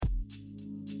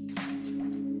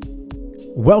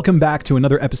Welcome back to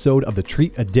another episode of the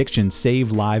Treat Addiction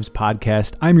Save Lives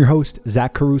podcast. I'm your host,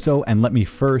 Zach Caruso, and let me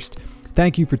first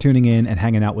thank you for tuning in and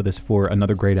hanging out with us for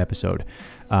another great episode.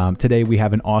 Today we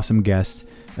have an awesome guest.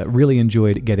 Really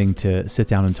enjoyed getting to sit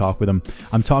down and talk with him.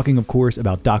 I'm talking, of course,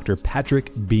 about Dr.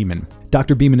 Patrick Beeman.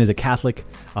 Dr. Beeman is a Catholic,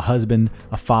 a husband,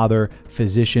 a father,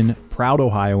 physician, proud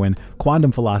Ohioan,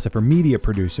 quantum philosopher, media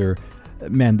producer.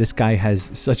 Man, this guy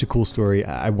has such a cool story.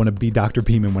 I want to be Dr.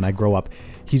 Beeman when I grow up.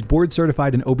 He's board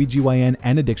certified in OBGYN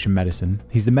and addiction medicine.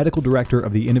 He's the medical director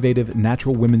of the innovative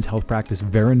natural women's health practice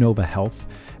Veranova Health,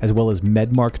 as well as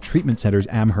MedMark Treatment Centers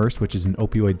Amherst, which is an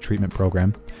opioid treatment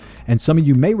program. And some of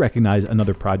you may recognize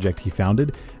another project he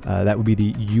founded. That would be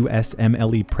the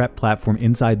USMLE prep platform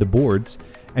inside the boards.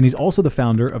 And he's also the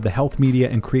founder of the health media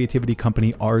and creativity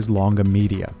company Ars Longa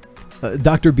Media.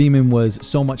 Dr. Beeman was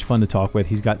so much fun to talk with.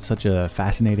 He's got such a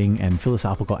fascinating and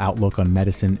philosophical outlook on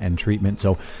medicine and treatment.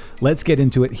 So let's get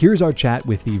into it. Here's our chat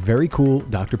with the very cool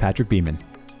Dr. Patrick Beeman.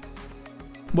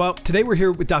 Well, today we're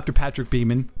here with Dr. Patrick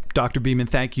Beeman. Dr. Beeman,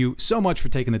 thank you so much for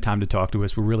taking the time to talk to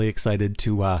us. We're really excited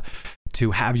to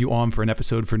have you on for an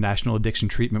episode for National Addiction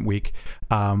Treatment Week.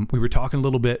 We were talking a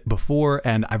little bit before,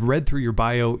 and I've read through your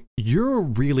bio. You're a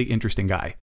really interesting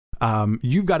guy.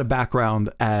 You've got a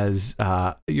background as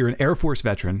you're an Air Force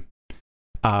veteran.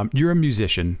 You're a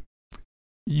musician.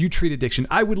 You treat addiction.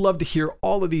 I would love to hear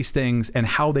all of these things and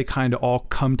how they kind of all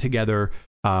come together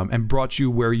and brought you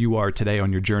where you are today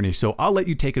on your journey. So I'll let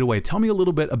you take it away. Tell me a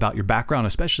little bit about your background,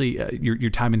 especially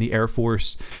your time in the Air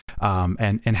Force,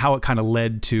 and how it kind of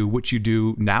led to what you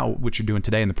do now, what you're doing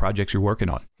today, and the projects you're working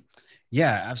on.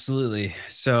 Yeah, absolutely.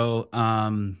 So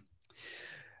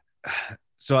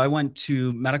I went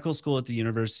to medical school at the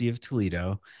University of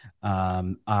Toledo.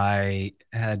 I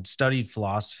had studied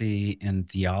philosophy and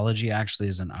theology actually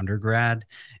as an undergrad,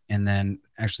 and then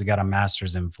actually got a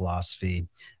master's in philosophy.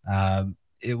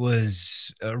 It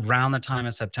was around the time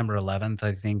of September 11th,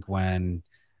 I think, when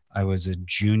I was a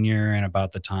junior and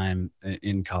about the time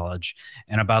in college,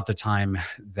 and about the time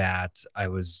that I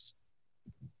was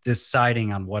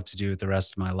deciding on what to do with the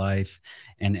rest of my life,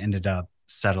 and ended up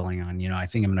settling on, I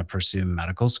think I'm going to pursue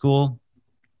medical school.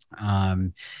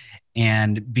 And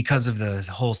because of the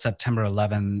whole September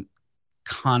 11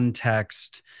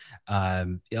 context,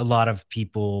 a lot of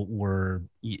people were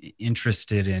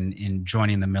interested in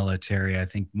joining the military. I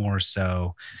think more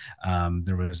so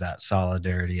there was that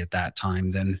solidarity at that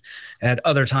time than at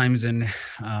other times in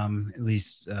at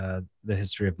least the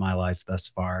history of my life thus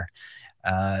far.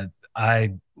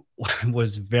 I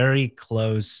was very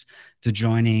close to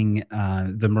joining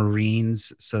the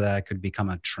Marines so that I could become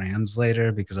a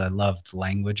translator because I loved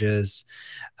languages.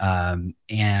 And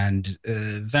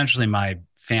eventually my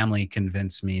family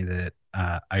convinced me that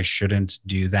I shouldn't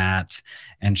do that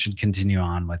and should continue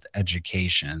on with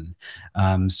education.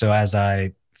 So as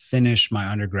I finished my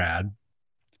undergrad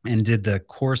and did the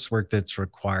coursework that's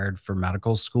required for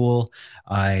medical school,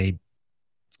 I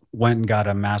went and got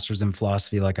a master's in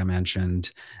philosophy, like I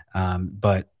mentioned,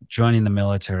 but joining the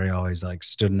military always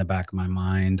stood in the back of my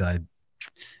mind.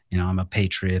 I'm a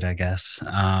patriot, I guess.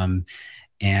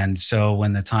 And so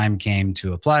when the time came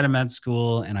to apply to med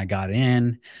school and I got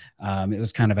in, it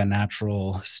was kind of a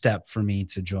natural step for me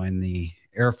to join the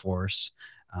Air Force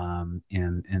and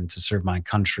to serve my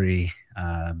country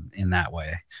in that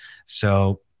way.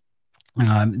 So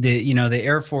the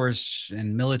Air Force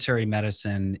and military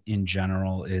medicine in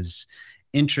general is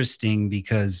interesting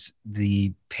because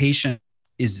the patient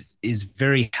is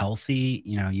very healthy.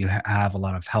 You have a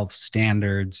lot of health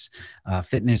standards,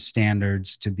 fitness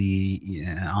standards to be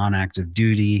on active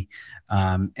duty,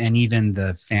 and even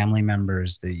the family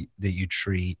members that you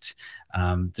treat.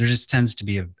 There just tends to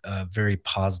be a very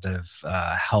positive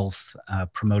health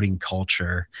promoting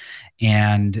culture,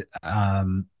 and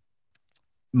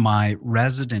my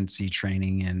residency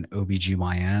training in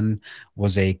OBGYN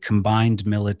was a combined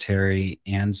military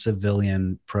and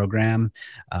civilian program.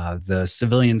 The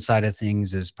civilian side of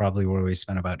things is probably where we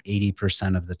spent about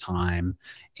 80% of the time.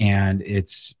 And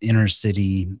it's inner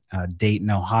city Dayton,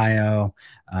 Ohio,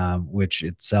 which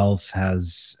itself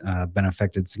has been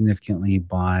affected significantly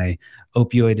by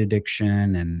opioid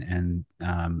addiction and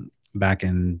back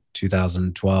in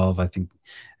 2012, I think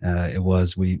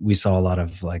we saw a lot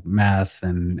of meth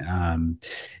and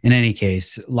in any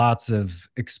case, lots of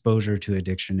exposure to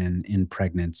addiction in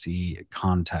pregnancy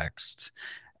contexts.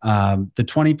 The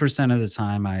 20% of the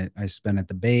time I spent at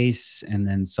the base and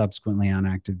then subsequently on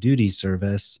active duty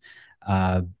service,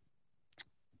 I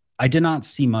did not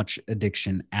see much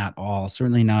addiction at all,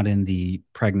 certainly not in the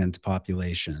pregnant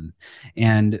population.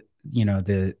 And,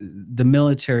 the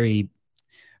military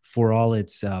for all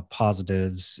its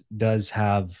positives, does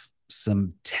have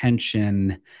some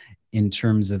tension in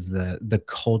terms of the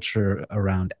culture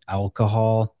around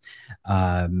alcohol.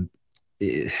 Um,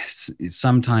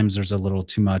 Sometimes there's a little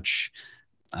too much,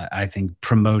 I think,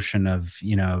 promotion of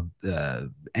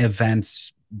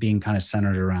events being kind of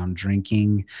centered around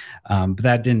drinking, but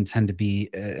that didn't tend to be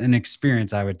an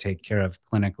experience I would take care of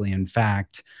clinically. In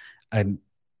fact, I'm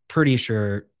pretty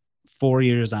sure 4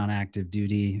 years on active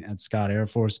duty at Scott Air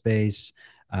Force Base,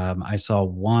 I saw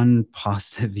one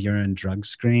positive urine drug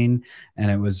screen, and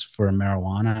it was for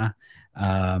marijuana,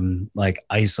 like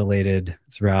isolated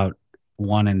throughout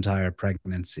one entire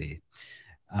pregnancy.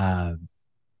 Uh,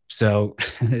 so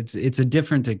it's a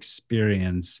different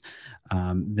experience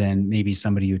than maybe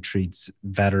somebody who treats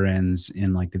veterans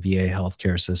in like the VA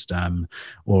healthcare system,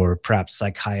 or perhaps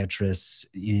psychiatrists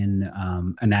in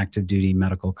an active duty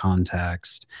medical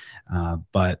context.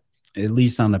 But at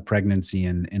least on the pregnancy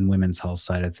and women's health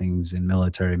side of things in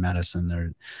military medicine,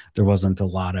 there wasn't a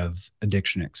lot of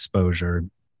addiction exposure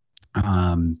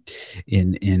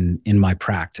in my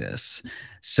practice.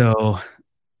 So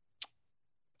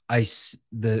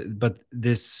but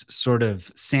this sort of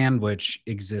sandwich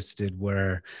existed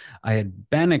where I had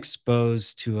been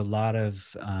exposed to a lot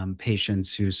of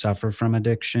patients who suffer from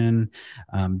addiction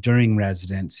during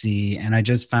residency, and I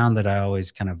just found that I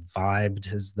always kind of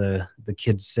vibed, as the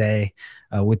kids say,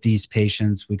 with these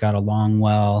patients. We got along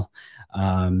well,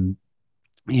 and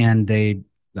I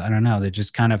don't know, they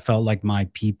just kind of felt like my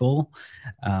people,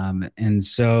 and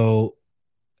so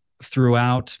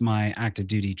throughout my active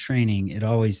duty training, it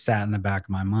always sat in the back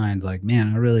of my mind, like,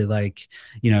 man, I really like,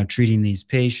 treating these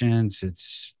patients.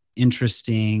 It's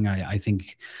interesting. I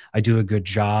think I do a good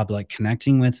job like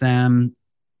connecting with them.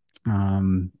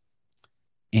 And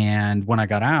when I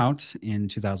got out in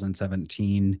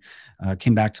 2017,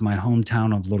 came back to my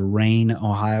hometown of Lorain,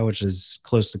 Ohio, which is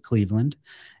close to Cleveland,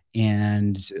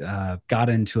 and got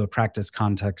into a practice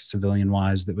context civilian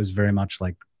wise that was very much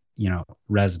like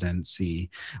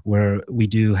residency, where we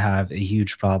do have a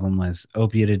huge problem with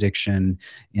opiate addiction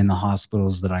in the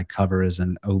hospitals that I cover as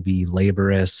an OB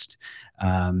laborist.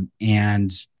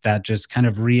 And that just kind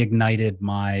of reignited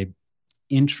my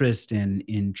interest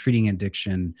in treating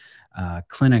addiction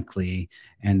clinically.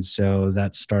 And so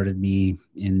that started me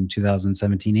in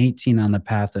 2017-18 on the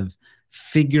path of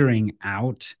figuring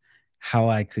out how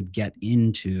I could get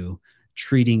into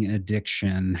treating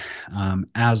addiction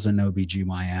as an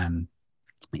OBGYN.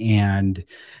 And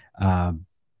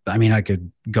I mean, I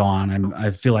could go on. I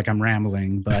feel like I'm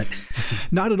rambling, but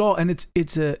not at all. And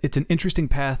it's an interesting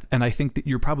path. And I think that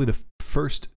you're probably the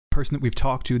first person that we've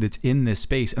talked to that's in this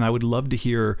space. And I would love to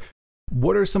hear,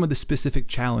 what are some of the specific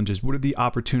challenges? What are the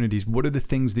opportunities? What are the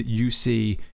things that you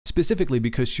see specifically,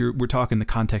 because we're talking the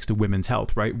context of women's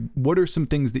health, right? What are some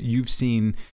things that you've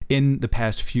seen in the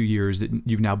past few years that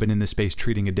you've now been in this space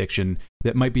treating addiction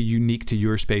that might be unique to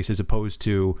your space as opposed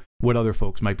to what other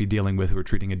folks might be dealing with who are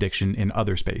treating addiction in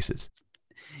other spaces?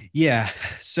 Yeah.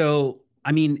 So,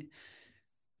 I mean,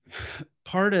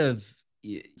 part of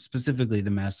specifically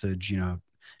the message,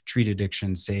 treat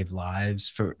addiction, save lives,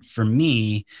 for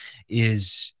me,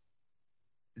 is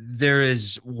there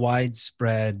is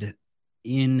widespread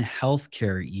in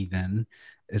healthcare, even,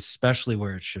 especially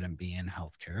where it shouldn't be in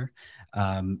healthcare,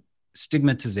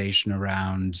 stigmatization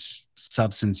around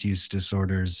substance use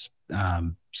disorders,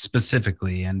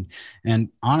 specifically, and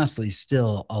honestly,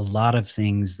 still a lot of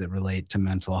things that relate to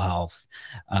mental health.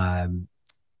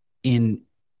 In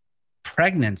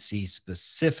pregnancy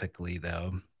specifically,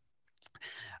 though,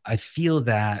 I feel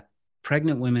that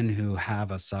pregnant women who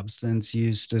have a substance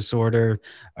use disorder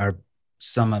are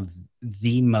some of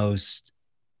the most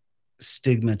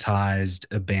stigmatized,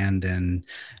 abandoned,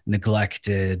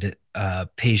 neglected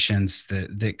patients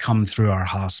that come through our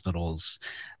hospitals.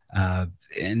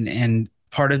 And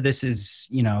part of this is,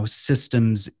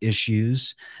 systems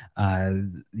issues,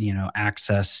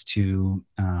 access to,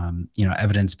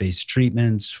 evidence-based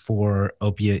treatments for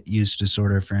opiate use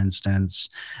disorder, for instance,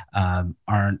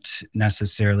 aren't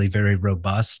necessarily very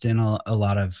robust in a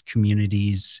lot of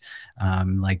communities,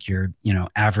 like your,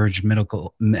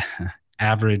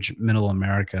 average middle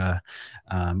America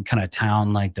kind of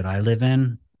town like that I live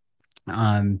in.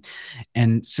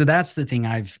 And so that's the thing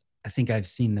I think I've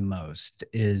seen the most,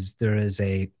 is there is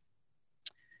a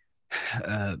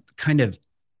kind of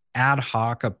ad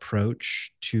hoc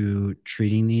approach to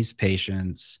treating these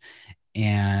patients,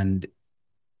 and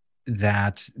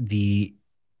that the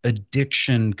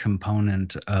addiction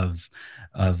component of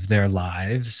their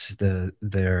lives,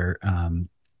 their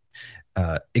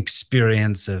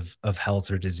experience of health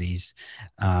or disease,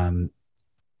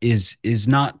 is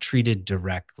not treated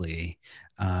directly.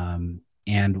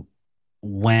 And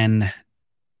when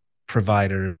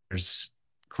providers,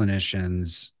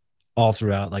 clinicians, all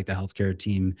throughout like the healthcare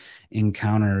team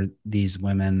encounter these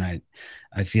women,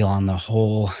 I feel on the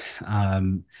whole,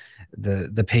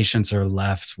 the patients are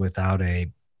left without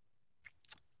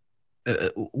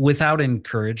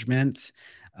encouragement,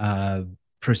 uh,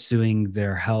 pursuing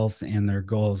their health and their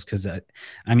goals. Because I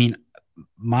mean,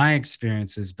 my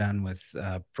experience has been with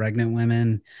pregnant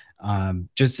women,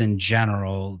 just in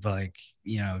general. Like,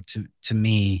 to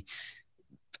me,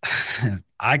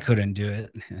 I couldn't do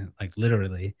it, like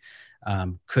literally,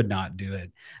 could not do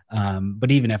it. But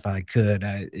even if I could,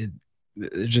 it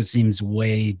just seems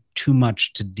way too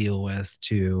much to deal with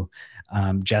to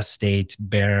gestate,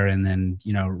 bear, and then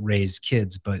raise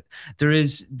kids. But there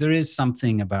is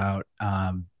something about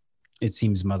it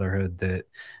seems motherhood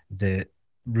that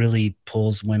really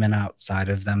pulls women outside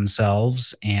of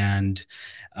themselves and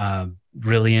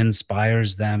really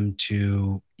inspires them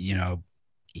to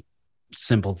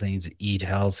simple things: eat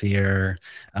healthier,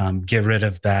 get rid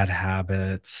of bad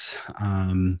habits,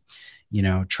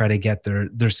 try to get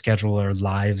their schedule or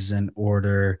lives in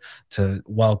order to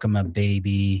welcome a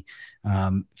baby.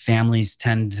 Families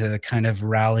tend to kind of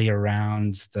rally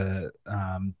around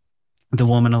the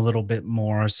woman a little bit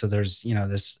more. So there's,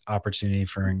 this opportunity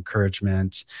for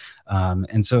encouragement.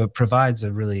 And so it provides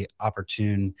a really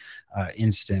opportune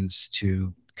instance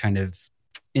to kind of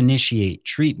initiate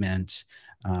treatment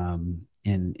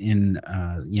in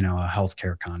a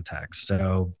healthcare context.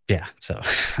 So yeah, so.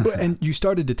 And you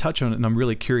started to touch on it, and I'm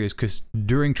really curious because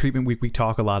during treatment week we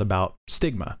talk a lot about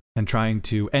stigma and trying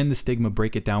to end the stigma,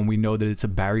 break it down. We know that it's a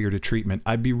barrier to treatment.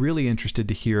 I'd be really interested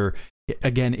to hear,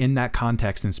 again, in that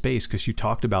context and space, because you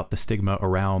talked about the stigma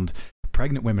around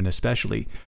pregnant women especially.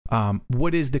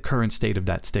 What is the current state of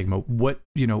that stigma? What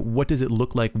does it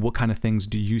look like? What kind of things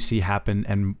do you see happen?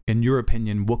 And in your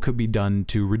opinion, what could be done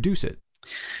to reduce it?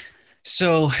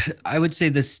 So I would say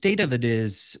the state of it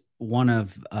is one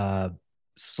of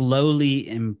slowly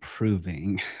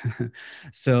improving.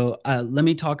 So let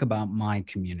me talk about my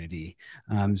community.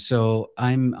 So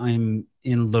I'm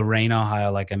in Lorain,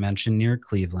 Ohio, like I mentioned, near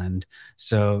Cleveland.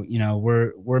 So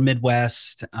we're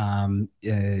Midwest.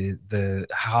 The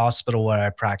hospital where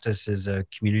I practice is a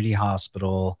community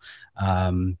hospital.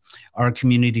 Our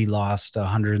community lost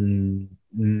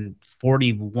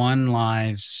 141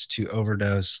 lives to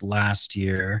overdose last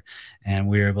year, and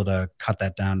we were able to cut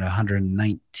that down to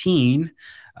 119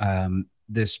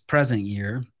 this present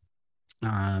year.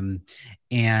 And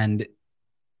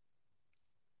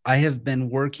I have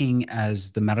been working as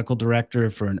the medical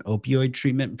director for an opioid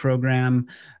treatment program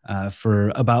for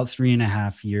about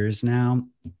 3.5 years now.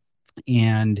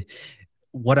 And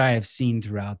what I have seen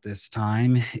throughout this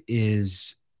time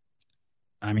is,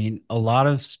 a lot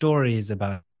of stories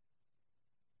about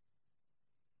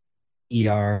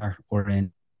ER or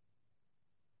in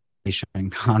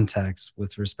context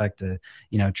with respect to,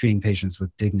 treating patients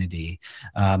with dignity.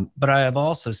 But I have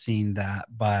also seen that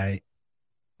by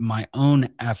my own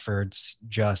efforts,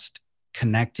 just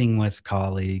connecting with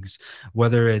colleagues,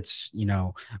 whether it's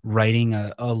writing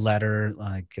a letter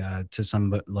like to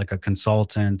somebody like a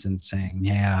consultant and saying,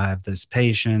 hey, I have this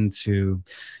patient who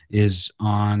is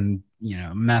on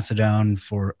methadone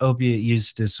for opiate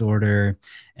use disorder,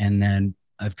 and then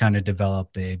I've kind of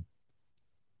developed a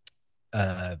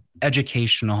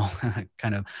educational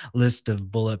kind of list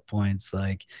of bullet points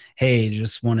like, hey,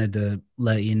 just wanted to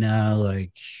let you know,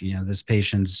 like, this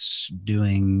patient's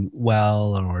doing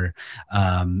well, or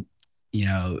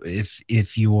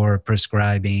if you're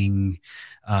prescribing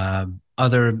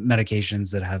other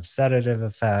medications that have sedative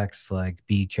effects, like,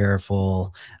 be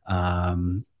careful. I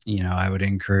would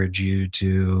encourage you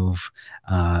to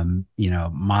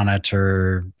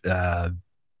monitor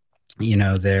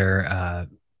their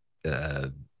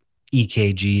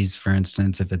EKGs, for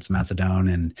instance, if it's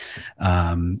methadone,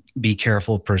 and be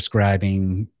careful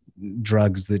prescribing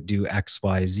drugs that do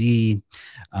XYZ.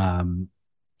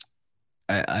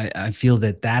 I feel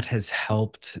that has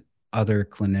helped other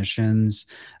clinicians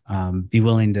be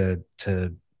willing to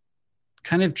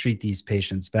kind of treat these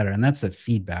patients better. And that's the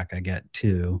feedback I get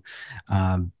too.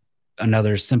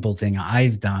 Another simple thing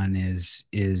I've done is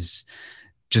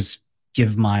just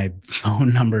give my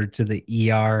phone number to the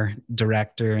ER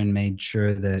director and made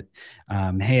sure that,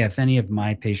 hey, if any of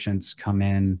my patients come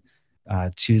in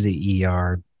to the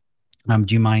ER,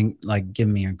 do you mind like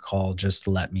giving me a call just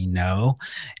to let me know?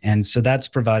 And so that's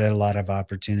provided a lot of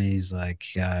opportunities, like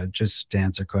just to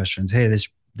answer questions. Hey, this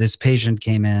this patient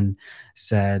came in,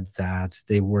 said that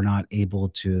they were not able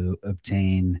to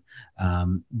obtain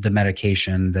the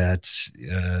medication that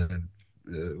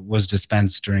was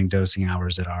dispensed during dosing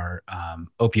hours at our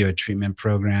opioid treatment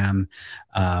program.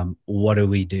 What do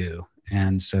we do?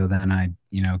 And so then I,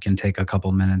 can take a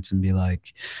couple minutes and be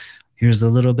like, here's a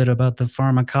little bit about the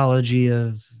pharmacology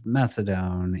of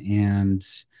methadone, and,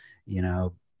 you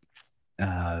know,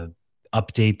 uh,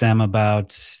 update them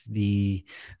about the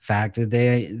fact that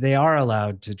they are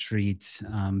allowed to treat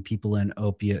people in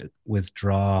opiate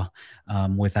withdrawal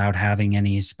without having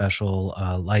any special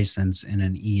license in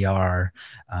an ER,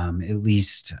 at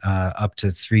least up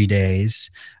to 3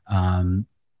 days. And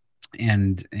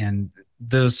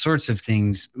those sorts of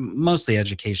things, mostly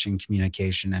education,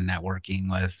 communication, and networking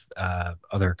with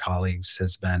other colleagues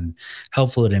has been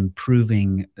helpful at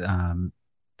improving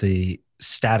the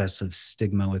status of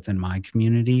stigma within my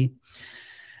community.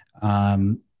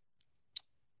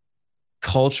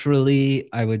 Culturally,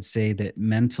 I would say that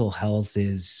mental health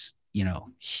is,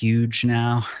 huge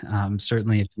now.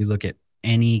 Certainly, if you look at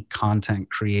any content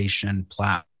creation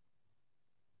platform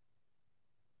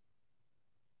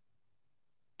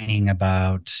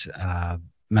about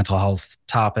mental health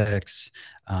topics,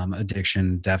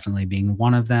 addiction definitely being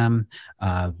one of them.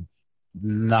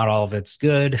 Not all of it's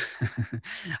good.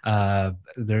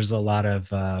 There's a lot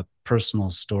of personal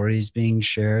stories being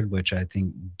shared, which I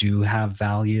think do have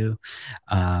value.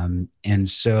 And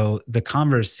so the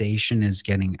conversation is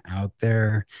getting out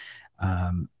there.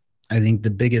 I think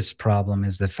the biggest problem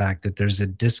is the fact that there's a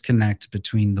disconnect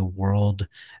between the world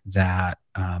that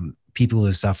people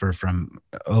who suffer from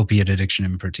opiate addiction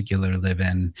in particular live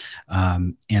in,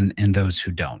 and those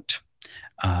who don't.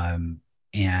 And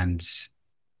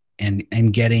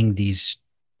getting these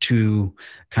two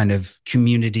kind of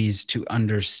communities to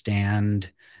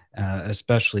understand,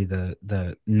 especially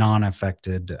the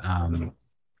non-affected,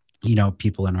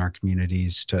 people in our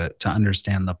communities to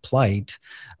understand the plight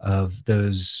of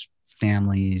those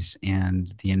families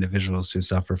and the individuals who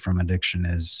suffer from addiction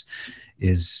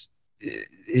is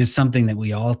something that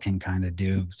we all can kind of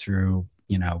do through,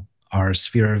 our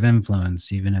sphere of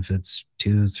influence, even if it's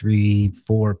 2, 3,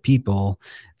 4 people.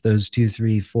 If those 2,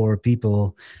 3, 4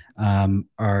 people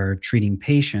are treating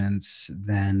patients,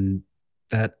 then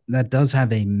that does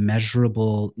have a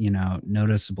measurable,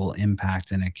 noticeable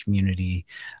impact in a community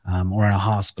or in a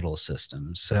hospital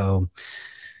system. So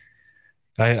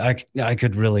I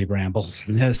could really ramble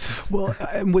on this. Well,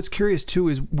 and what's curious too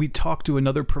is we talked to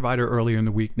another provider earlier in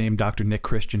the week named Dr. Nick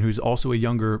Christian, who's also a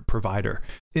younger provider.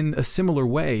 In a similar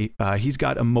way, he's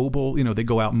got a mobile, they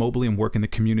go out mobily and work in the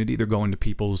community. They're going to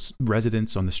people's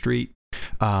residents on the street.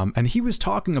 And he was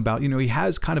talking about, he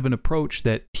has kind of an approach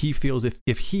that he feels if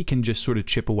he can just sort of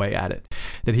chip away at it,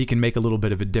 that he can make a little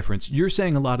bit of a difference. You're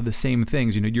saying a lot of the same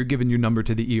things. You're giving your number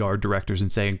to the ER directors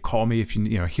and saying, call me if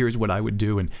here's what I would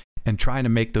do. And trying to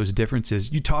make those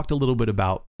differences. You talked a little bit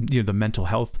about, the mental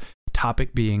health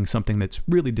topic being something that's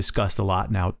really discussed a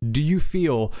lot now. Do you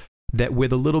feel that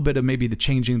with a little bit of maybe the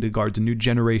changing the guards, a new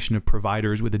generation of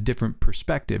providers with a different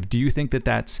perspective, do you think that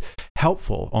that's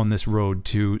helpful on this road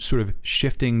to sort of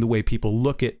shifting the way people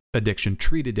look at addiction,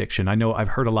 treat addiction? I know I've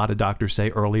heard a lot of doctors say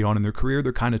early on in their career,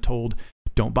 they're kind of told,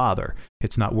 don't bother.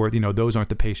 It's not worth, those aren't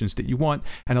the patients that you want.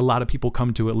 And a lot of people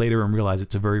come to it later and realize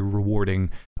it's a very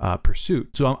rewarding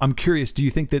pursuit. So I'm curious, do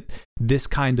you think that this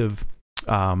kind of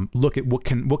look at what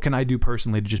can I do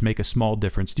personally to just make a small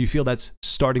difference, do you feel that's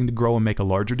starting to grow and make a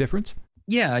larger difference?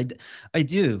 Yeah, I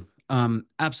do.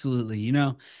 Absolutely.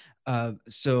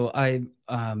 So I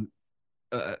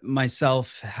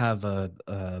myself have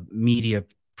a media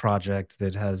project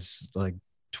that has like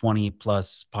 20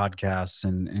 plus podcasts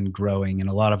and growing, and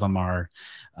a lot of them are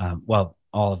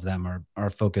all of them are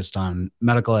focused on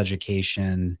medical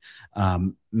education,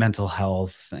 mental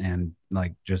health, and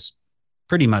like just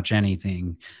pretty much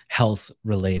anything health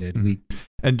related. Mm-hmm.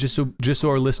 And just so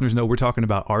our listeners know, we're talking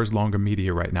about Ars Longa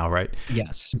Media right now, right?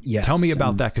 Yes. Tell me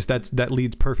about that, because that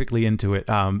leads perfectly into it.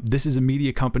 This is a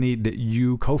media company that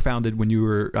you co-founded when you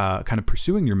were kind of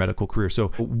pursuing your medical career. So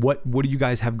what do you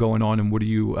guys have going on, and what are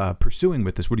you pursuing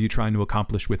with this? What are you trying to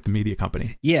accomplish with the media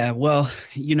company? Yeah, well,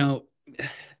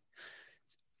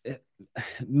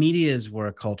 media is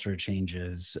where culture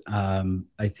changes.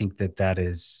 I think that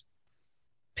is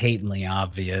patently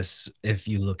obvious if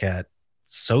you look at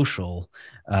social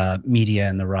media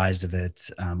and the rise of it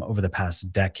over the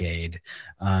past decade.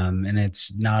 And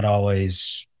it's not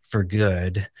always for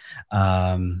good.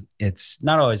 It's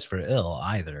not always for ill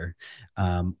either.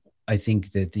 I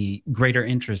think that the greater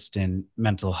interest in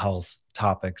mental health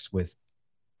topics with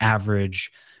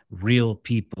average real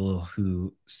people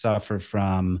who suffer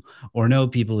from or know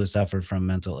people who suffer from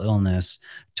mental illness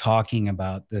talking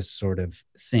about this sort of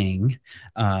thing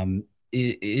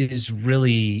is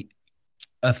really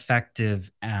effective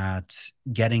at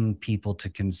getting people to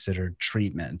consider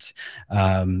treatment.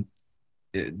 Um,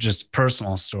 just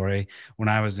personal story. When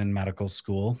I was in medical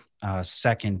school,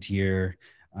 second year,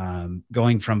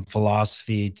 going from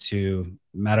philosophy to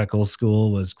medical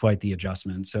school was quite the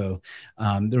adjustment. So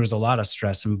there was a lot of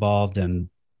stress involved, and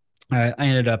I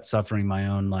ended up suffering my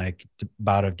own like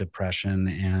bout of depression.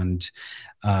 And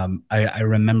I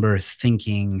remember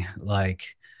thinking like,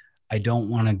 I don't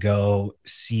want to go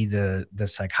see the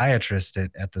psychiatrist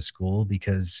at the school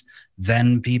because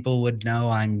then people would know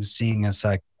I'm seeing a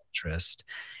psychiatrist.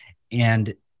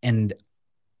 And and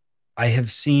I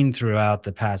have seen throughout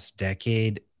the past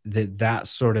decade that that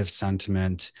sort of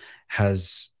sentiment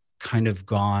has kind of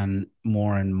gone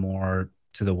more and more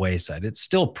to the wayside. It's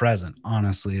still present,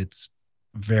 honestly. It's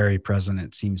very present,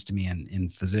 it seems to me, in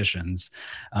physicians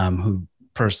who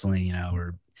personally,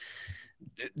 or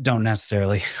don't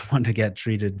necessarily want to get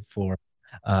treated for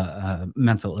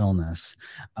mental illness.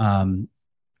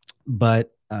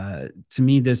 But to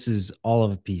me, this is all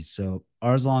of a piece. So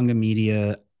Ars Longa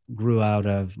Media grew out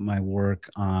of my work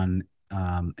on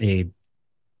a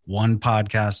one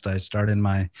podcast I started in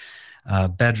my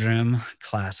bedroom,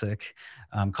 classic,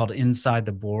 called Inside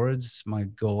the Boards. My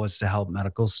goal was to help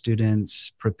medical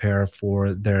students prepare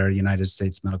for their United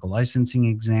States medical licensing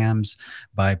exams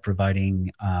by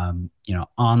providing,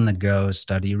 on the go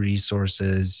study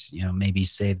resources, maybe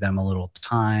save them a little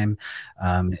time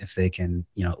if they can,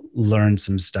 learn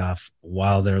some stuff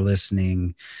while they're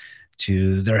listening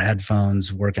to their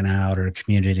headphones, working out or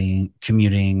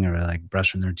commuting or like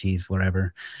brushing their teeth,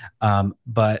 whatever.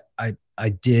 But I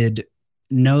did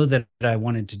know that I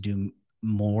wanted to do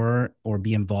more or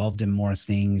be involved in more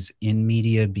things in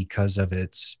media because of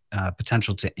its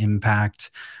potential to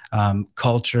impact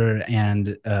culture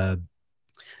and a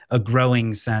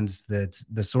growing sense that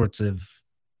the sorts of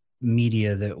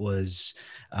media that was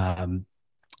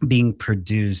being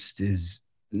produced is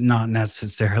not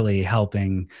necessarily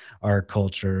helping our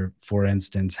culture. For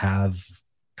instance, have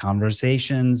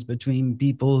conversations between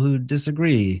people who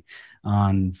disagree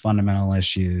on fundamental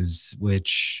issues,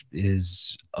 which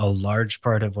is a large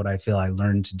part of what I feel I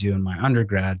learned to do in my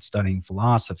undergrad studying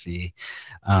philosophy.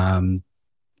 And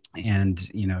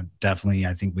definitely,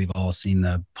 I think we've all seen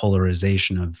the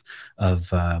polarization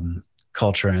of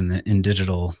culture in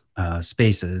digital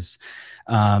spaces.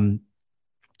 And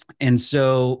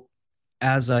so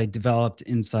as I developed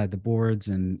Inside the Boards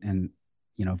and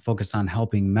focused on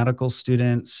helping medical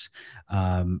students,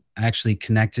 I actually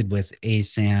connected with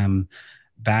ASAM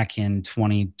back in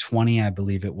 2020, I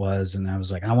believe it was. And I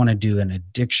was like, I want to do an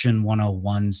Addiction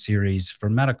 101 series for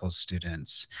medical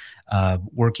students,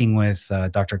 working with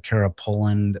Dr. Kara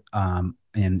Poland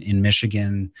in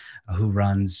Michigan, who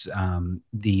runs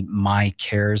the My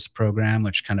Cares program,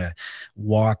 which kind of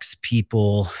walks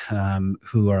people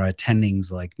who are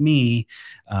attendings like me,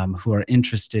 who are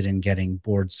interested in getting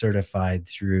board certified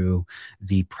through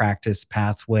the practice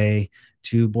pathway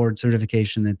to board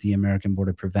certification that the American Board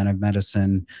of Preventive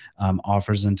Medicine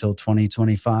offers until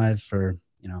 2025. For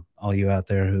all you out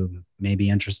there who may be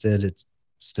interested, it's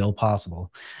still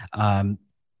possible.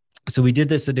 So we did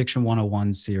this Addiction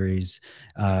 101 series.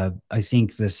 I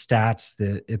think the stats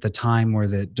that at the time were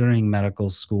that during medical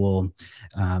school,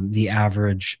 the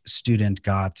average student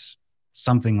got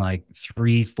something like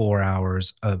 3-4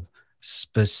 hours of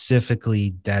specifically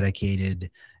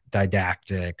dedicated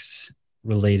didactics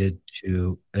related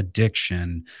to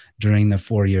addiction during the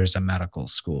 4 years of medical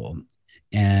school.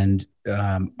 And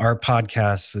our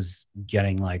podcast was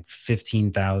getting like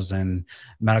 15,000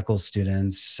 medical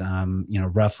students,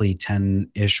 roughly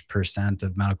 10-ish%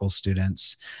 of medical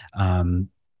students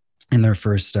in their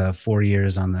first 4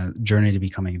 years on the journey to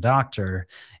becoming a doctor.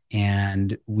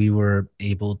 And we were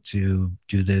able to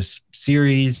do this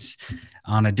series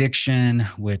on addiction,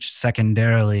 which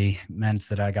secondarily meant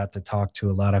that I got to talk to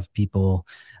a lot of people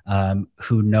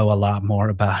who know a lot more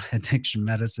about addiction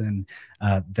medicine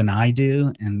than I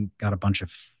do, and got a bunch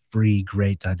of free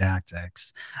great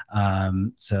didactics.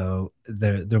 So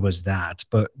there was that,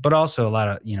 but also a lot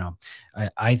of,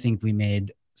 I think we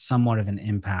made somewhat of an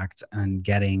impact on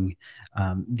getting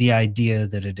the idea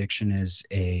that addiction is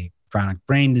a chronic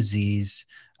brain disease.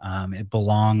 It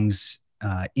belongs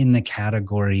in the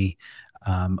category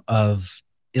of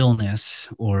illness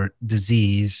or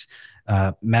disease.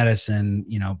 Medicine,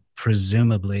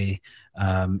 presumably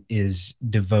is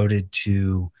devoted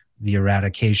to the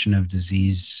eradication of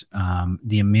disease,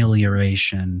 the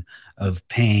amelioration of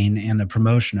pain, and the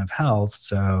promotion of health.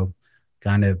 So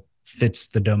kind of fits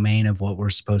the domain of what we're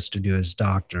supposed to do as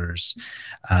doctors.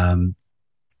 Um,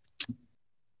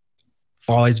 I've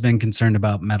always been concerned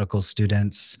about medical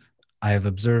students. I have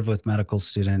observed with medical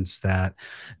students that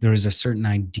there is a certain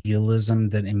idealism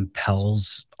that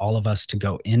impels all of us to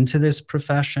go into this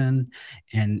profession.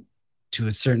 And to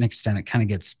a certain extent, it kind of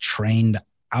gets trained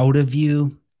out of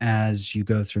you as you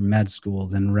go through med school,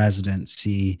 then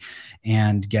residency,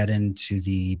 and get into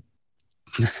the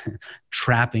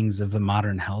trappings of the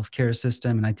modern healthcare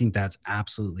system. And I think that's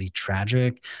absolutely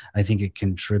tragic. I think it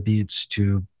contributes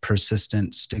to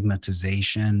persistent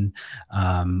stigmatization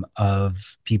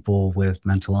of people with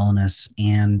mental illness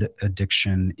and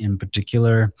addiction in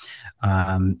particular.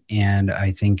 And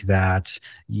I think that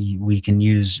we can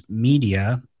use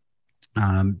media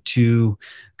to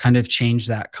kind of change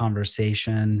that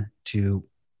conversation, to,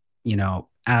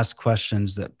 ask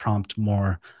questions that prompt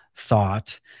more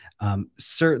thought,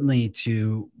 certainly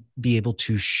to be able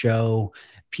to show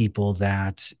people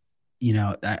that,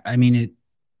 I mean,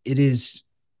 it is,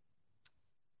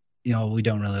 we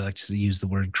don't really like to use the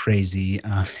word crazy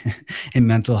in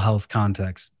mental health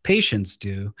context. Patients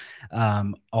do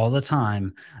all the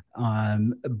time,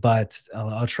 but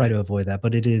I'll try to avoid that.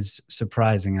 But it is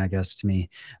surprising, I guess, to me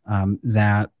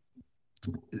that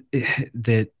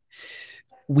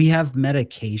we have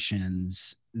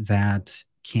medications that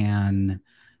can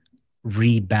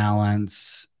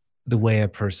rebalance the way a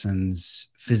person's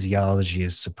physiology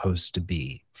is supposed to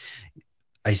be.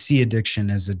 I see addiction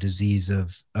as a disease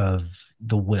of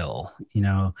the will,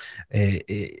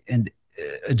 and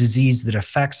a disease that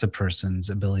affects a person's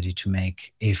ability to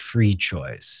make a free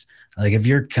choice. Like if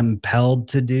you're compelled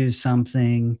to do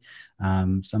something,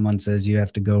 someone says you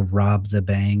have to go rob the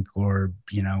bank, or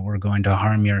we're going to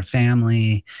harm your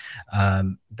family,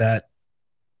 that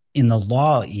in the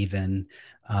law even,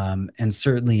 and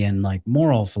certainly in like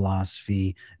moral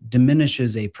philosophy,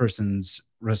 diminishes a person's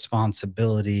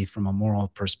responsibility from a moral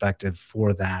perspective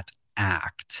for that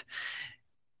act.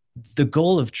 The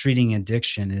goal of treating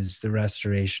addiction is the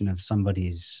restoration of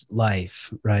somebody's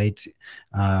life, right?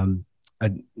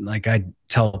 Like I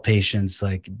tell patients,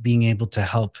 like being able to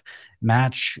help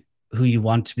match who you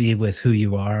want to be with who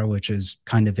you are, which is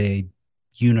kind of a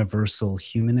universal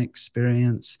human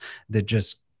experience that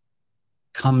just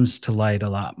comes to light a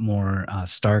lot more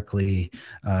starkly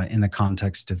in the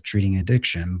context of treating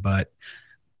addiction. But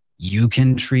you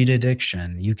can treat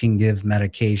addiction, you can give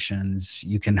medications,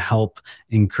 you can help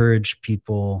encourage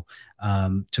people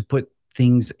to put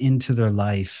things into their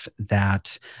life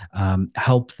that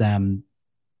help them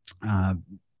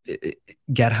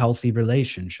get healthy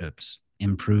relationships,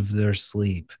 improve their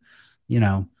sleep,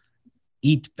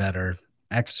 eat better,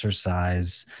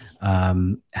 exercise,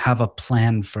 have a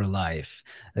plan for life.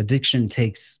 Addiction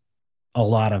takes a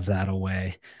lot of that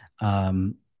away,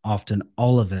 often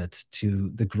all of it,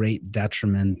 to the great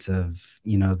detriment of,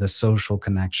 the social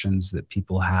connections that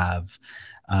people have.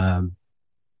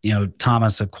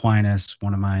 Thomas Aquinas,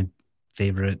 one of my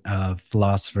favorite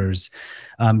philosophers,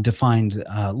 defined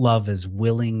love as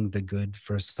willing the good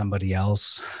for somebody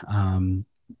else.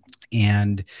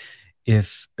 And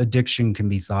if addiction can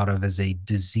be thought of as a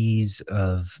disease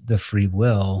of the free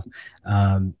will,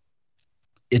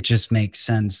 it just makes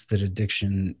sense that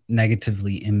addiction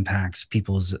negatively impacts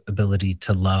people's ability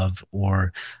to love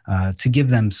or to give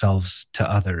themselves to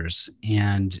others.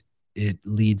 And it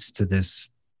leads to this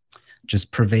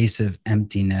just pervasive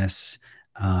emptiness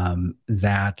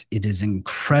that it is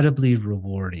incredibly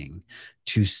rewarding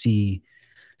to see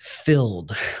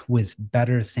filled with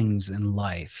better things in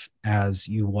life as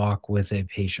you walk with a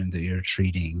patient that you're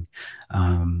treating.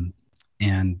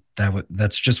 And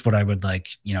that's just what I would like,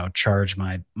 charge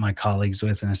my colleagues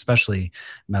with, and especially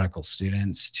medical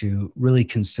students, to really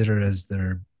consider as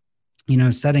they're,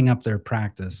 setting up their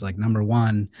practice. Like, number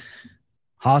one,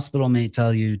 hospital may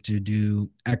tell you to do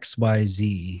X, Y,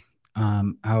 Z.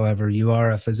 However, you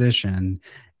are a physician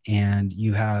and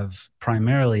you have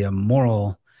primarily a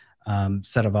moral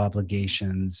set of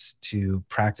obligations to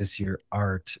practice your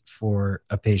art for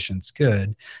a patient's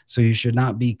good. So you should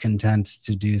not be content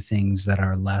to do things that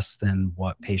are less than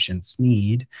what patients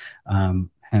need.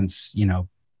 Hence,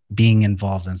 being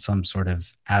involved in some sort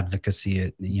of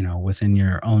advocacy, within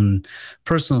your own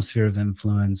personal sphere of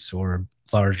influence or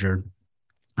larger,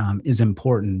 is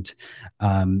important.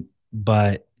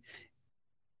 But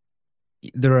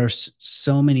there are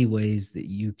so many ways that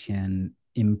you can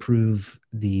improve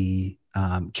the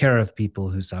care of people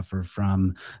who suffer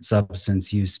from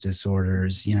substance use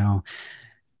disorders.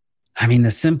 I mean,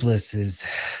 the simplest is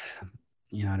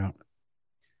I don't,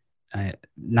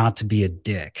 not to be a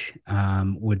dick,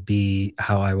 would be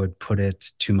how I would put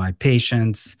it to my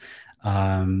patients.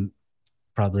 Um,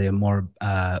 Probably a more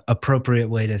appropriate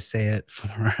way to say it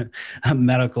for a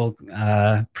medical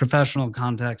professional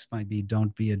context might be,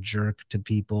 don't be a jerk to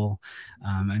people.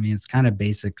 I mean, it's kind of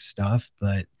basic stuff,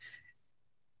 but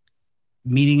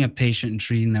meeting a patient and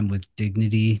treating them with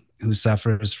dignity who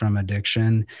suffers from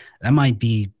addiction, that might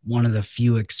be one of the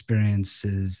few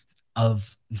experiences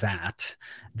of that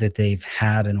they've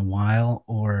had in a while,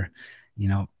 or, you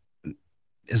know,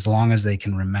 as long as they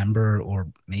can remember, or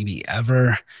maybe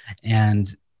ever.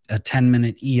 And a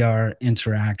 10-minute ER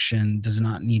interaction does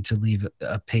not need to leave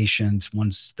a patient,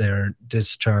 once they're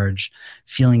discharged,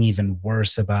 feeling even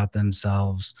worse about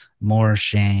themselves, more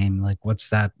shame. Like, what's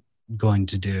that going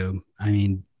to do? I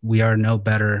mean, we are no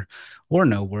better or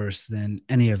no worse than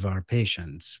any of our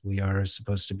patients. We are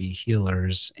supposed to be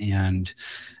healers, and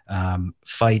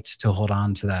fight to hold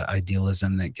on to that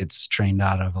idealism that gets trained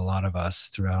out of a lot of us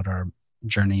throughout our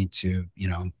journey to,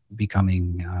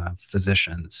 becoming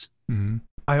physicians. Mm-hmm.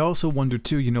 I also wonder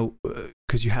too,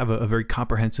 because you have a very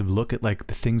comprehensive look at like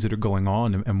the things that are going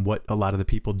on, and what a lot of the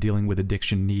people dealing with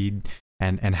addiction need,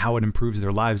 and how it improves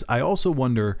their lives. I also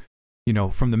wonder,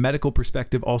 from the medical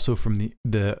perspective, also from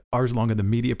the Ars Longa, the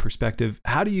media perspective,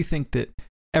 how do you think that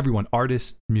everyone,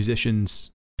 artists, musicians,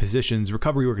 physicians,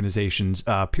 recovery organizations,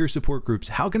 peer support groups,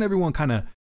 how can everyone kind of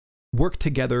work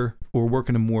together or work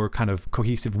in a more kind of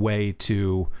cohesive way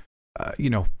to,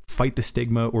 fight the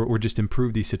stigma, or just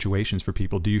improve these situations for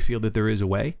people? Do you feel that there is a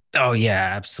way? Oh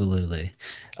yeah, absolutely.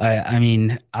 I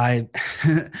mean, I've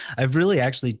really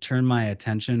actually turned my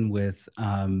attention with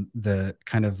the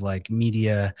kind of like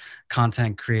media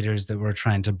content creators that we're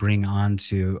trying to bring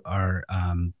onto our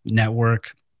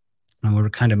network. And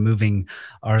we're kind of moving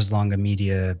Ars Longa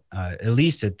Media, at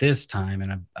least at this time,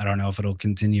 and I don't know if it'll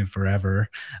continue forever,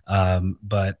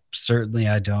 but certainly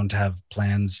I don't have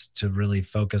plans to really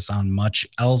focus on much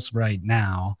else right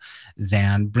now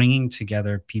than bringing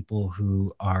together people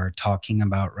who are talking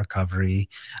about recovery,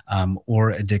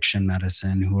 or addiction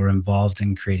medicine, who are involved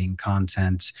in creating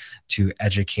content to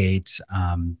educate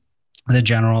the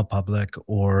general public,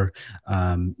 or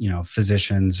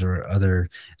physicians or other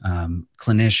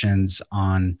clinicians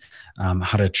on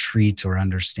how to treat or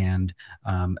understand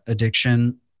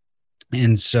addiction.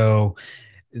 And so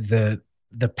the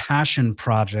passion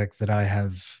project that I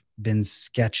have been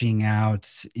sketching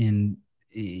out in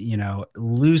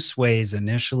loose ways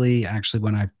initially, actually,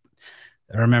 when I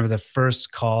remember the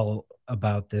first call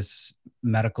about this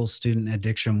medical student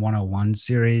addiction 101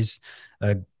 series.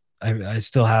 I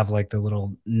still have like the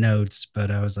little notes, but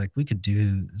I was like, we could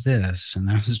do this. And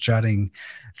I was jotting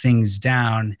things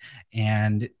down,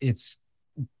 and it's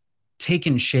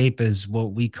taken shape as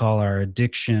what we call our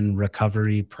addiction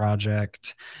recovery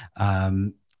project.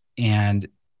 And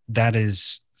that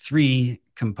is 3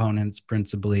 components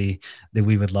principally that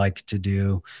we would like to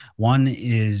do. One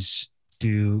is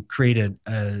to create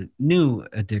a new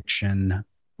addiction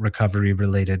recovery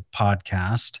related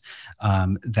podcast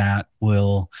that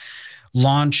will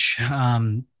launch,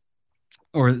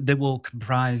 or that will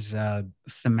comprise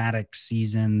thematic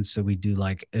seasons. So we do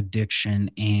like addiction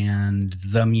and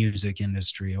the music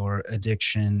industry, or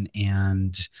addiction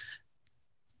and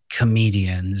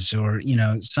comedians, or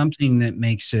something that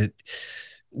makes it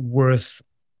worth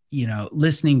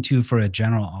listening to for a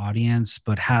general audience,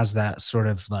 but has that sort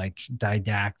of like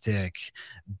didactic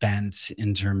bent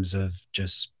in terms of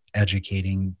just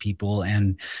educating people.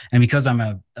 And because I'm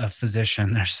a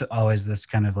physician, there's always this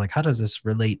kind of like, how does this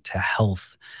relate to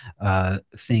health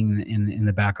thing in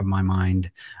the back of my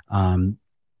mind.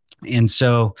 And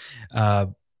so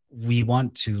we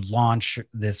want to launch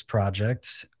this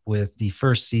project with the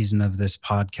first season of this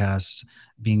podcast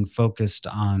being focused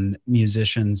on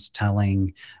musicians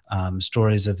telling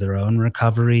stories of their own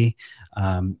recovery,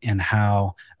 and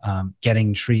how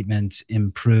getting treatment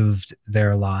improved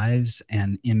their lives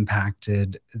and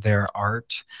impacted their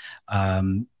art.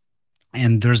 And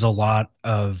there's a lot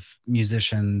of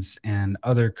musicians and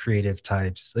other creative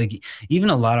types, like even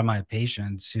a lot of my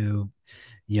patients who,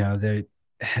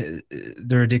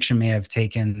 their addiction may have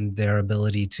taken their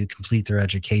ability to complete their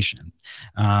education.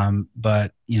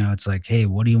 But, it's like, hey,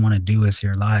 what do you want to do with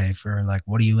your life? Or like,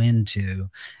 what are you into?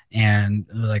 And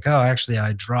they're like, oh, actually,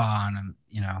 I draw. And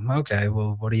I'm, okay,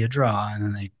 well, what do you draw? And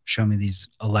then they show me these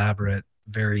elaborate,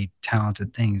 very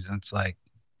talented things. And it's like,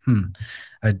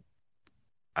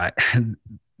 I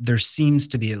there seems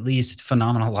to be, at least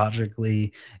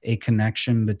phenomenologically, a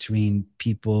connection between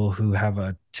people who have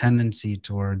a tendency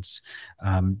towards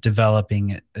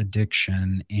developing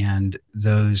addiction, and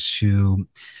those who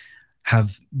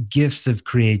have gifts of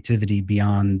creativity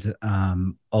beyond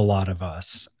a lot of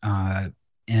us.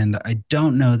 And I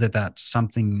don't know that that's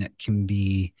something that can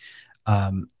be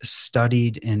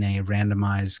studied in a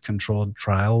randomized controlled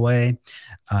trial way.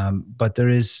 But there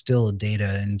is still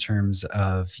data in terms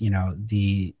of,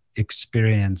 the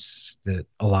experience that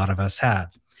a lot of us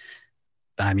have.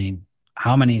 I mean,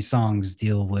 how many songs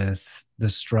deal with the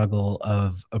struggle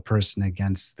of a person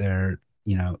against their,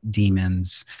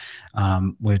 demons,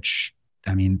 which,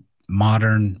 I mean,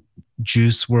 modern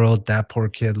Juice World, that poor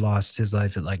kid lost his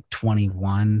life at like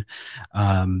 21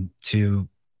 to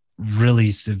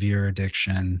really severe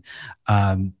addiction.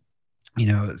 Um,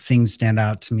 things stand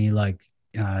out to me like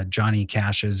Johnny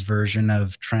Cash's version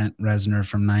of Trent Reznor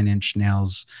from Nine Inch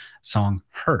Nails song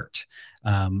Hurt,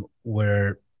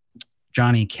 where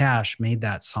Johnny Cash made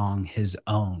that song his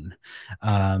own.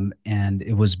 And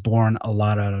it was born a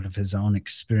lot out of his own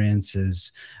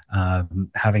experiences,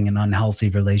 having an unhealthy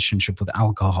relationship with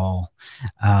alcohol.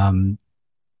 And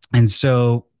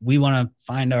so we want to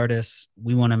find artists.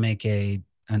 We want to make an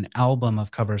album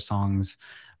of cover songs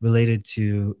related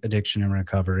to addiction and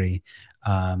recovery.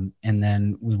 And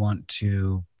then we want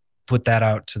to put that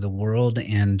out to the world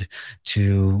and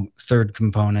to third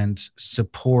component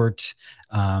support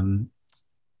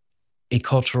a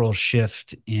cultural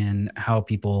shift in how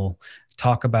people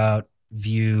talk about,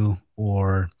 view,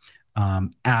 or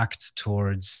act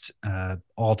towards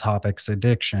all topics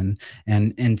addiction.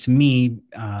 And to me,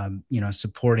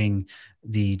 supporting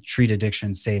the Treat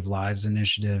Addiction, Save Lives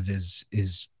initiative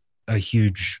is a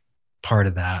huge part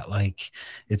of that. Like,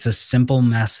 it's a simple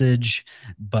message,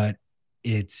 but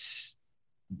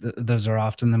those are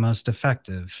often the most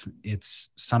effective. It's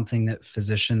something that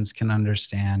physicians can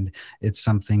understand. It's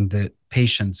something that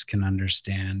patients can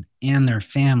understand, and their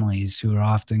families, who are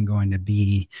often going to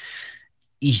be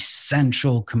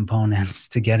essential components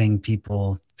to getting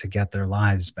people to get their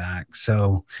lives back.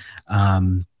 So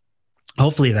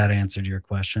hopefully that answered your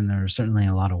question. There are certainly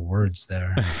a lot of words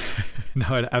there.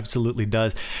 No, it absolutely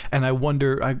does. And I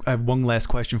wonder, I have one last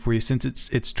question for you. Since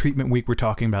it's treatment week, we're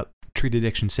talking about Treat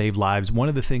Addiction, Save Lives. One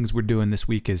of the things we're doing this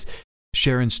week is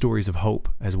sharing stories of hope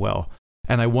as well.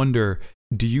 And I wonder,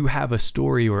 do you have a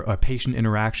story or a patient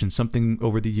interaction, something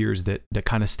over the years that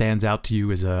kind of stands out to you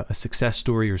as a success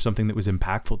story, or something that was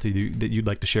impactful to you that you'd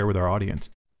like to share with our audience?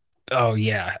 Oh,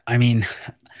 yeah. I mean,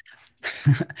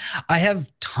 I have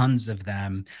tons of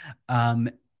them.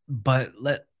 But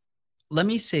let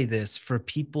me say this for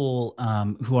people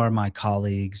who are my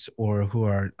colleagues or who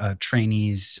are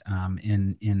trainees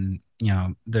in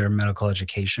their medical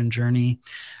education journey.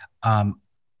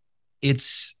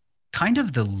 It's kind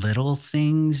of the little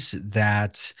things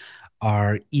that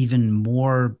are even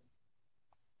more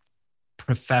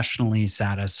professionally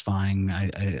satisfying,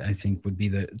 I think would be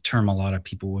the term a lot of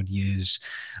people would use.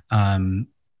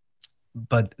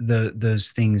 But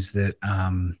those things that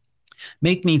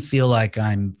make me feel like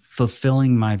I'm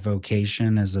fulfilling my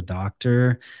vocation as a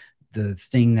doctor, the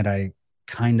thing that I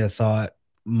kind of thought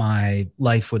my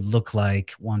life would look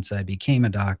like once I became a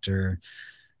doctor,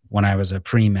 when I was a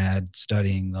pre-med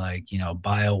studying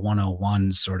bio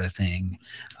 101 sort of thing,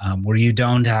 where you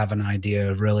don't have an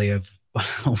idea really of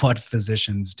what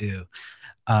physicians do.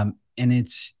 And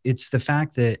it's the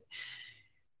fact that,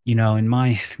 in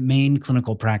my main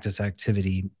clinical practice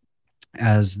activity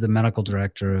as the medical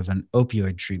director of an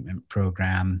opioid treatment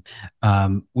program,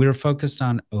 we were focused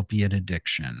on opiate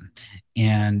addiction.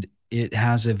 And it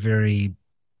has a very,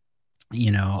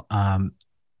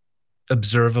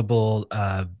 observable,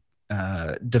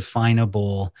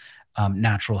 definable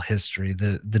natural history,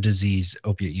 the disease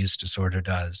opiate use disorder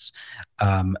does.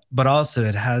 But also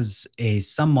it has a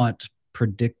somewhat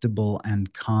predictable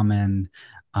and common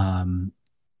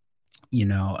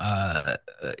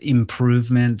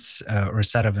improvements or a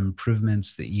set of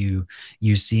improvements that you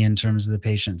see in terms of the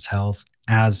patient's health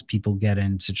as people get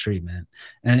into treatment.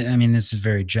 And I mean, this is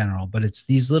very general, but it's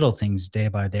these little things day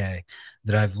by day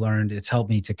that I've learned. It's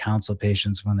helped me to counsel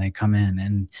patients when they come in.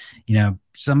 And,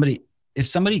 if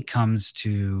somebody comes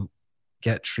to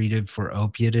get treated for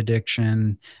opiate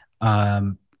addiction,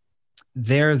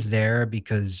 they're there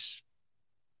because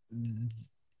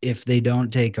if they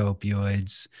don't take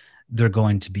opioids, they're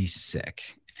going to be sick.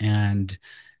 And,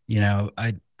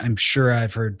 I'm sure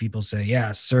I've heard people say,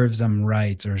 yeah, serves them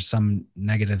right, or some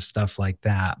negative stuff like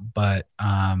that. But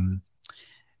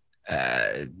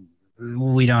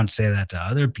we don't say that to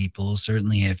other people.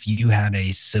 Certainly, if you had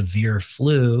a severe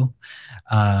flu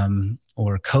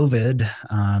or COVID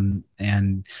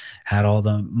and had all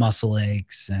the muscle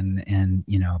aches and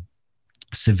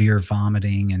severe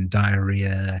vomiting and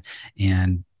diarrhea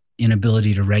and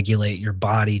inability to regulate your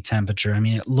body temperature. I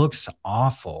mean, it looks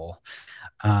awful.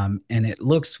 And it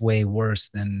looks way worse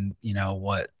than,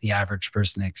 what the average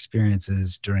person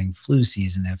experiences during flu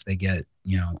season if they get,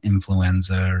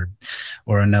 influenza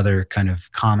or another kind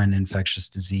of common infectious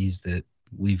disease that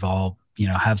we've all,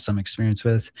 have some experience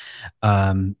with.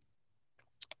 And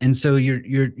so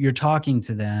you're talking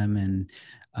to them, and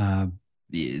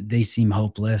they seem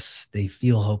hopeless. They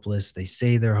feel hopeless. They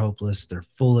say they're hopeless. They're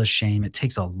full of shame. It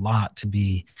takes a lot to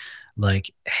be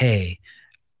like, hey,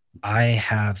 I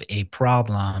have a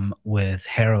problem with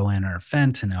heroin or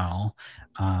fentanyl,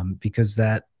 because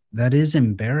that is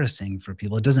embarrassing for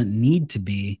people. It doesn't need to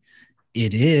be.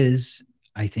 It is,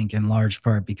 I think, in large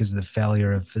part because of the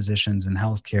failure of physicians and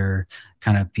healthcare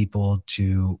kind of people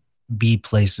to be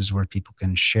places where people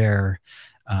can share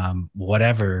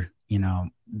whatever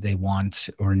they want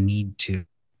or need to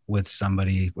with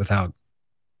somebody without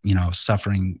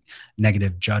suffering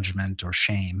negative judgment or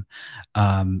shame.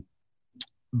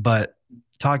 But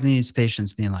talking to these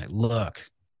patients, being like, look,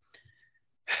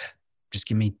 just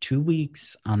give me 2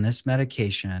 weeks on this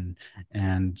medication,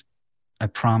 and I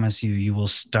promise you will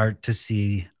start to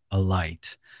see a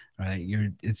light, right?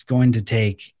 It's going to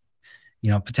take,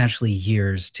 potentially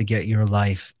years to get your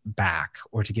life back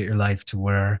or to get your life to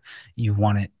where you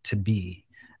want it to be.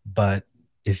 But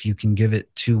if you can give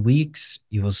it 2 weeks,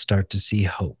 you will start to see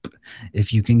hope.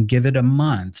 If you can give it a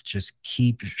month, just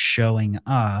keep showing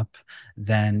up,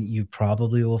 then you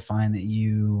probably will find that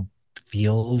you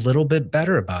feel a little bit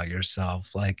better about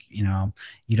yourself. Like, you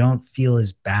don't feel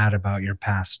as bad about your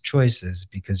past choices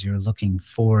because you're looking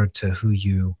forward to who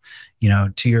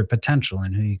to your potential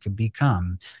and who you could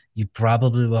become. You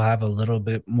probably will have a little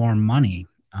bit more money,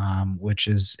 which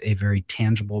is a very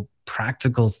tangible,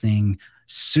 practical thing,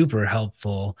 super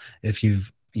helpful if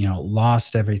you've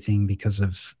lost everything because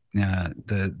of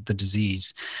the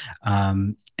disease.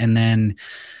 And then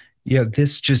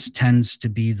this just tends to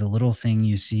be the little thing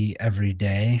you see every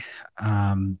day.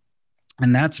 And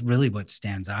that's really what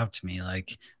stands out to me.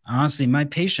 Like, honestly, my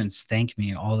patients thank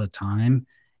me all the time.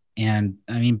 And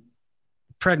I mean,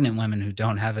 pregnant women who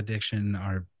don't have addiction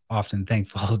are often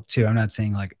thankful too. I'm not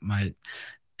saying like my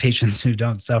patients who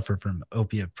don't suffer from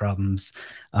opiate problems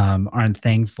aren't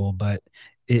thankful, but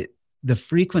the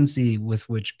frequency with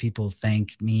which people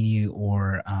thank me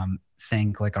or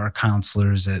thank like our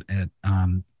counselors at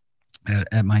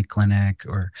my clinic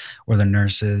or the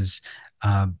nurses,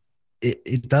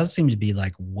 it does seem to be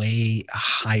like way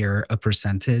higher a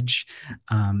percentage,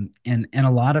 and a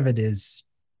lot of it is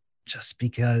just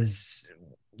because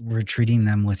we're treating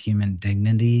them with human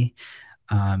dignity.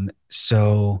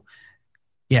 So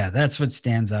yeah, that's what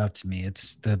stands out to me.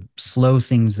 It's the slow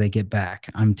things they get back.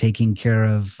 I'm taking care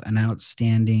of an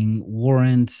outstanding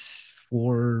warrant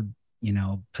for,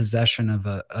 possession of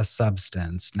a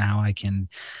substance. Now I can,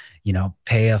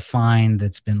 pay a fine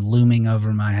that's been looming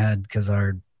over my head because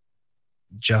our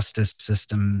justice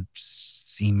system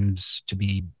seems to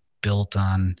be built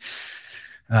on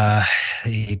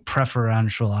a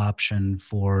preferential option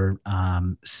for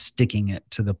sticking it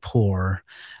to the poor.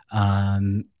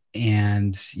 And,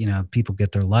 people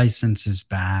get their licenses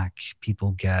back,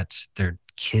 people get their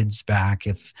kids back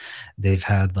if they've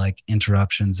had like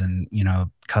interruptions in,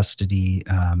 custody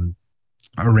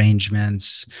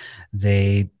arrangements.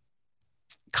 They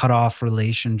cut off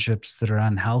relationships that are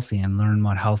unhealthy and learn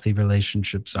what healthy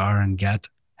relationships are and get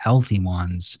healthy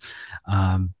ones.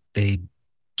 They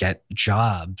get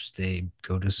jobs, they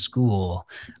go to school,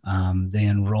 they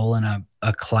enroll in a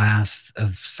class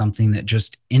of something that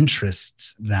just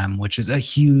interests them, which is a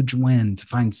huge win to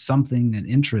find something that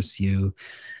interests you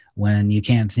when you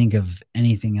can't think of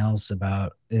anything else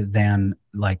about it than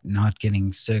like not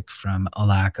getting sick from a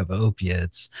lack of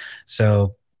opiates.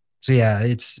 So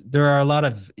yeah, there are a lot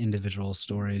of individual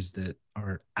stories that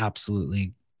are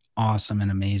absolutely awesome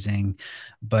and amazing,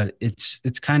 but it's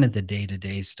kind of the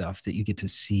day-to-day stuff that you get to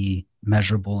see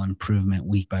measurable improvement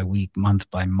week by week, month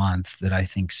by month, that I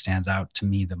think stands out to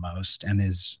me the most and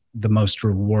is the most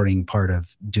rewarding part of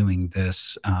doing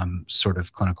this sort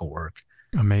of clinical work.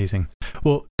 Amazing.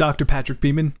 Well, Dr. Patrick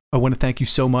Beeman, I want to thank you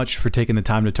so much for taking the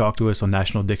time to talk to us on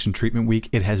National Addiction Treatment Week.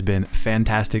 It has been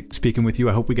fantastic speaking with you.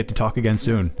 I hope we get to talk again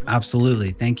soon.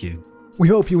 Absolutely. Thank you. We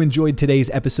hope you enjoyed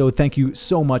today's episode. Thank you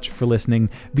so much for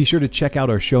listening. Be sure to check out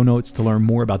our show notes to learn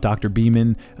more about Dr.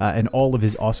 Beeman and all of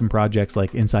his awesome projects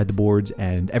like Inside the Boards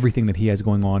and everything that he has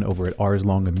going on over at Ars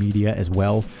Longa Media as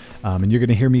well. And you're going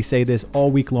to hear me say this all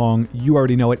week long. You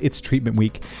already know it. It's Treatment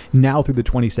Week now through the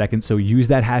 22nd. So use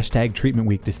that hashtag Treatment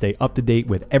Week to stay up to date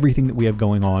with everything that we have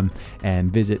going on,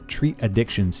 and visit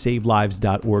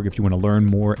treataddictionsavelives.org if you want to learn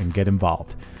more and get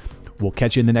involved. We'll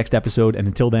catch you in the next episode. And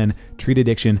until then, treat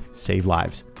addiction, save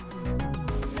lives.